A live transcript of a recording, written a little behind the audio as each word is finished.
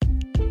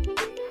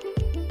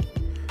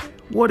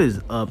What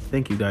is up?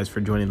 Thank you guys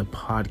for joining the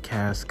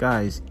podcast.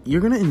 Guys, you're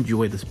going to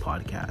enjoy this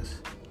podcast.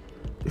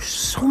 There's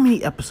so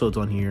many episodes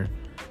on here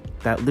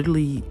that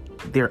literally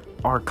they're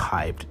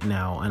archived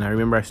now. And I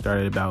remember I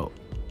started about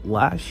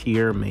last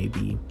year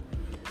maybe.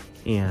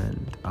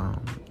 And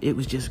it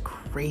was just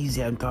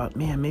crazy. I thought,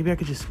 man, maybe I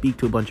could just speak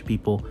to a bunch of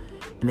people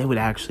and they would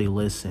actually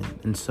listen.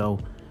 And so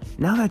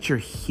now that you're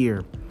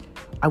here,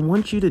 I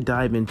want you to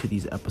dive into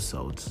these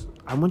episodes.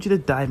 I want you to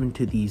dive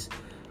into these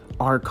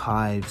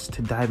archives,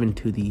 to dive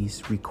into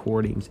these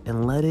recordings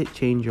and let it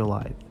change your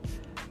life.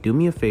 Do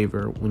me a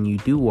favor, when you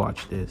do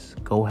watch this,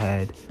 go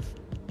ahead,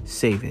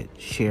 save it,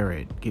 share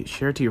it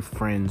to your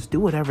friends, do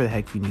whatever the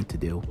heck you need to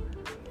do,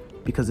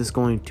 because it's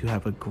going to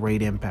have a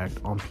great impact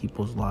on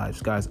people's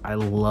lives. Guys, I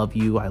love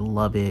you, I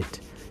love it,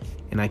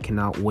 and I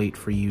cannot wait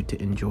for you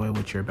to enjoy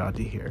what you're about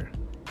to hear.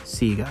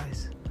 See you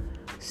guys.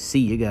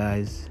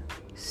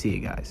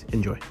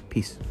 Enjoy.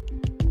 Peace.